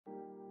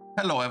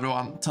Hello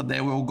everyone,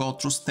 today we will go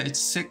through stage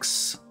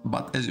 6,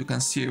 but as you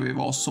can see we've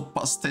also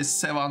passed stage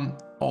 7,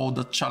 all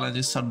the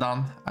challenges are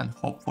done and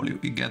hopefully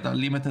we get a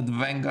limited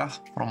venga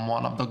from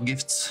one of the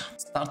gifts.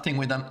 Starting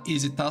with an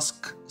easy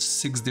task,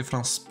 6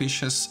 different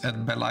species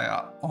at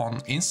Belaya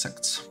on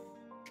insects.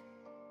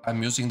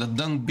 I'm using the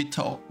dung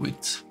beetle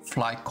with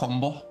fly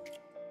combo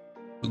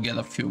to get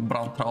a few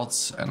brown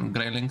trouts and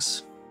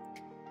graylings.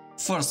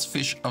 First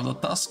fish of the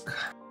task.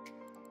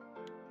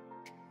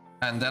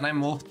 And then I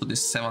moved to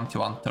this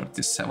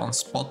 7137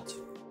 spot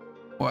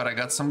where I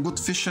got some good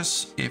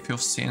fishes. If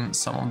you've seen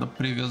some of the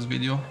previous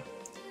video,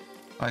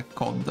 I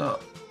caught the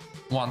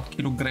 1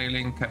 kilo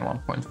grayling and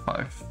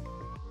 1.5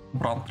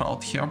 brown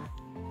trout here.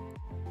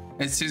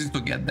 It's easy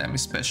to get them,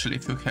 especially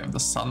if you have the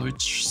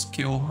sandwich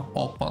skill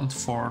opened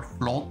for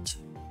float.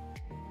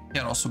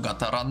 Here also got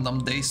a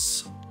random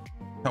days,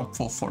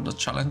 helpful for the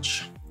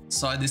challenge.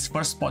 So at this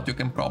first spot you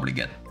can probably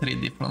get 3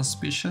 different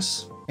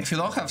species. If you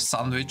don't have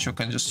sandwich, you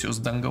can just use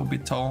dango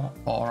beetle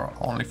or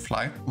only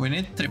fly. We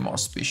need 3 more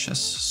species,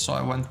 so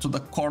I went to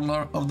the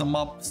corner of the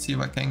map, see if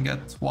I can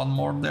get one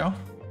more there.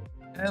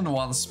 And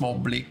one small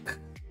bleak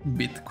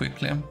bit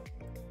quickly.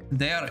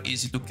 They are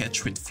easy to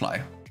catch with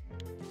fly.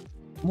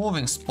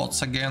 Moving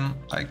spots again,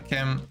 I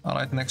came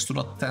right next to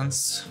the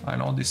tents. I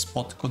know this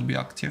spot could be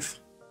active.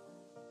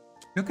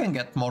 You can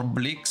get more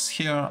bleaks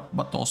here,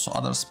 but also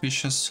other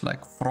species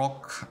like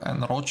frog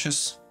and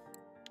roaches.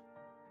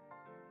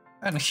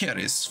 And here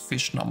is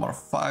fish number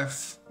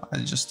 5, I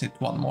just need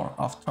one more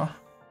after.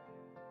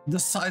 The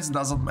size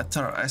doesn't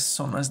matter as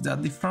soon as they are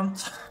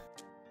different.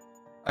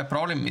 I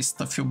probably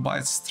missed a few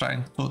bites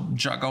trying to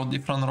jug out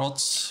different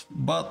rods,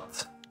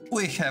 but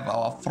we have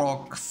our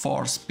frog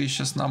for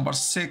species number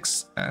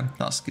 6 and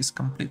task is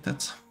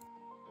completed.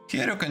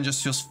 Here you can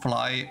just use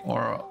fly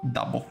or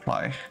double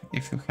fly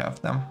if you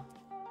have them,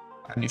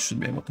 and you should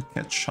be able to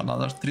catch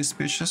another 3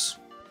 species.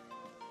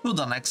 To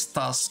the next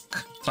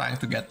task, trying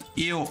to get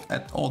eel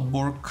at Old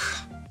Burg.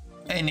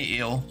 Any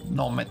eel,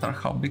 no matter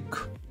how big.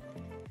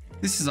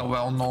 This is a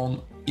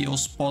well-known eel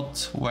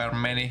spot where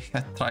many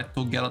had tried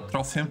to get a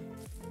trophy.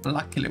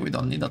 Luckily we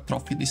don't need a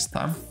trophy this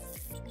time.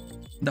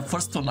 The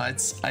first 2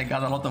 nights I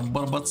got a lot of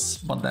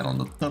burbots, but then on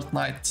the 3rd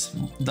night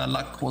the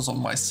luck was on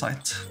my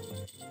side.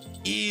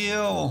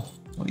 Eel!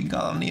 We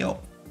got an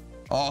eel.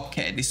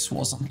 Okay, this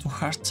wasn't too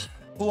hard.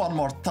 One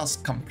more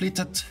task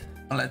completed.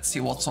 Let's see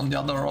what's on the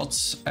other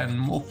rods and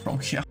move from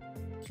here.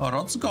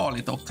 Rods go a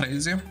little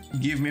crazy.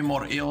 Give me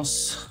more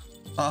eels.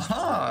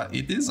 Aha,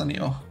 it is an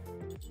eel.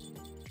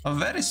 A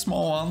very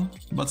small one,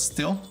 but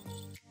still.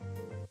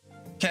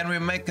 Can we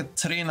make it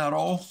 3 in a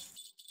row?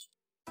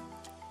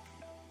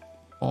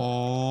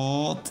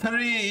 Oh,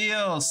 3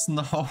 eels!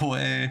 No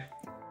way.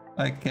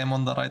 I came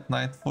on the right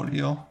night for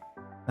eel.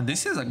 And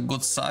this is a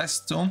good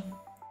size too.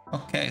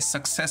 Okay,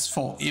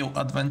 successful eel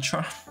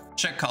adventure.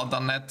 Check out the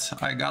net,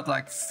 I got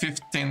like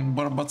 15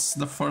 burbots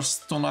the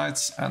first 2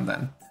 nights and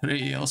then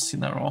 3 eels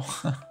in a row.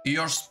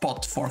 Your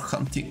spot for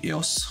hunting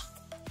eels.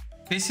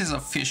 Pieces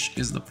of fish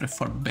is the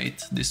preferred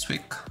bait this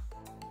week.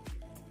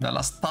 The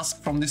last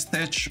task from this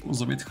stage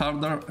was a bit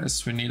harder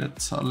as we needed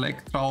a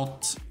lake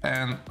trout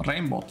and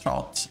rainbow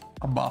trout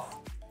above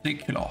 3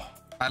 kilo.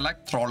 I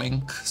like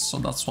trolling, so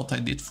that's what I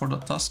did for the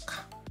task.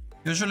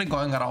 Usually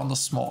going around a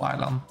small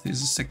island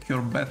is a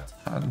secure bet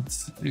and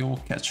you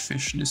will catch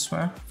fish this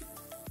way.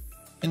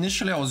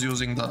 Initially I was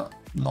using the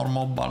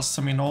normal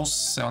balsamy nose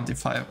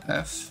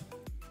 75F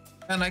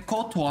and I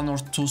caught 1 or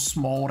 2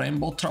 small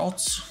rainbow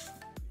trouts,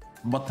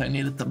 but I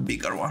needed a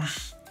bigger one.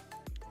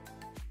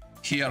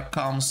 Here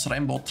comes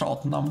rainbow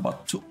trout number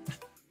 2.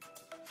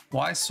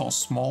 Why so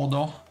small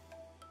though?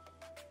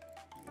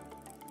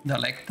 The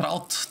lake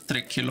trout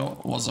 3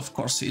 kilo was of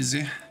course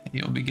easy,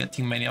 you'll be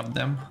getting many of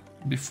them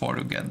before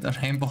you get the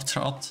rainbow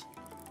trout.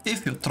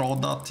 If you throw,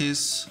 that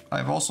is.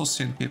 I've also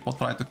seen people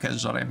try to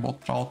catch the rainbow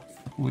trout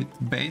with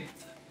bait,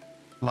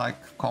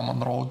 like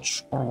common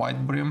roach or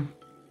white brim,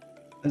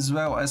 as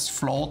well as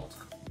float,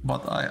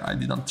 but I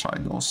didn't try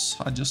those,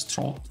 I just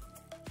throwed.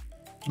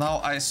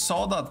 Now I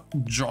saw that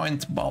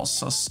joint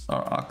balsas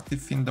are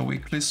active in the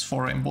weeklies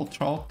for rainbow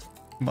trout,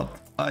 but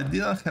I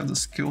didn't have the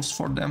skills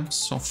for them,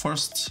 so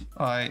first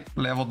I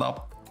leveled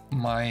up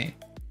my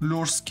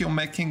lure skill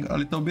making a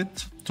little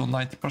bit to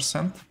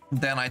 90%.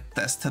 Then I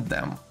tested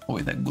them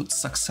with a good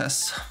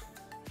success.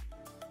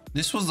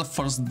 This was the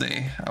first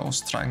day I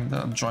was trying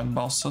the joint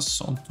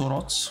balsas on 2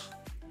 rods.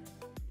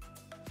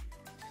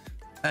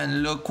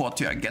 And look what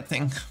you are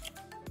getting.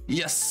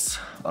 Yes,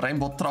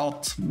 rainbow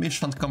trout,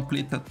 mission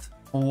completed.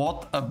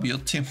 What a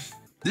beauty.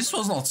 This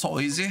was not so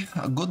easy.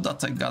 Good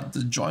that I got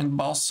the joint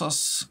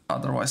balsas,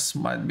 otherwise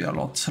might be a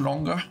lot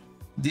longer.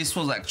 This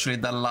was actually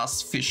the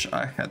last fish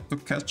I had to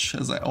catch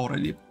as I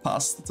already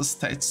passed the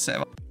stage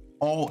 7.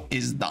 All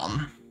is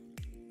done.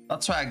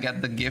 That's why I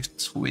get the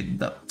gift with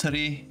the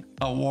 3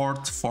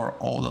 award for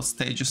all the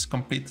stages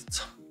completed.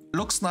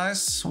 Looks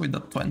nice with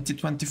the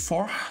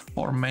 2024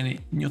 for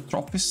many new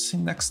trophies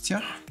in next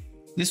year.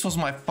 This was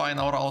my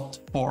final route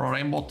for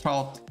rainbow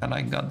trout and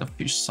I got the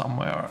fish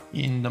somewhere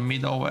in the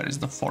middle where is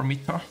the 4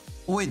 meter.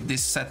 With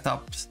this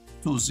setup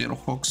 2 zero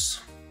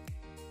hooks.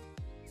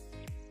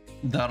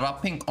 The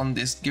wrapping on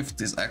this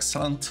gift is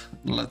excellent.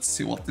 Let's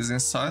see what is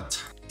inside.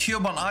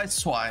 Cuban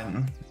ice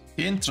wine.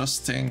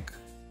 Interesting.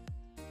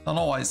 Don't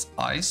know why it's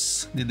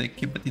ice. Did they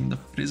keep it in the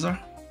freezer?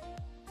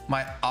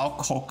 My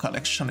alcohol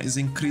collection is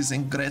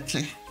increasing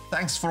greatly.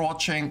 Thanks for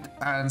watching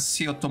and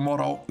see you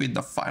tomorrow with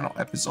the final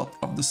episode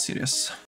of the series.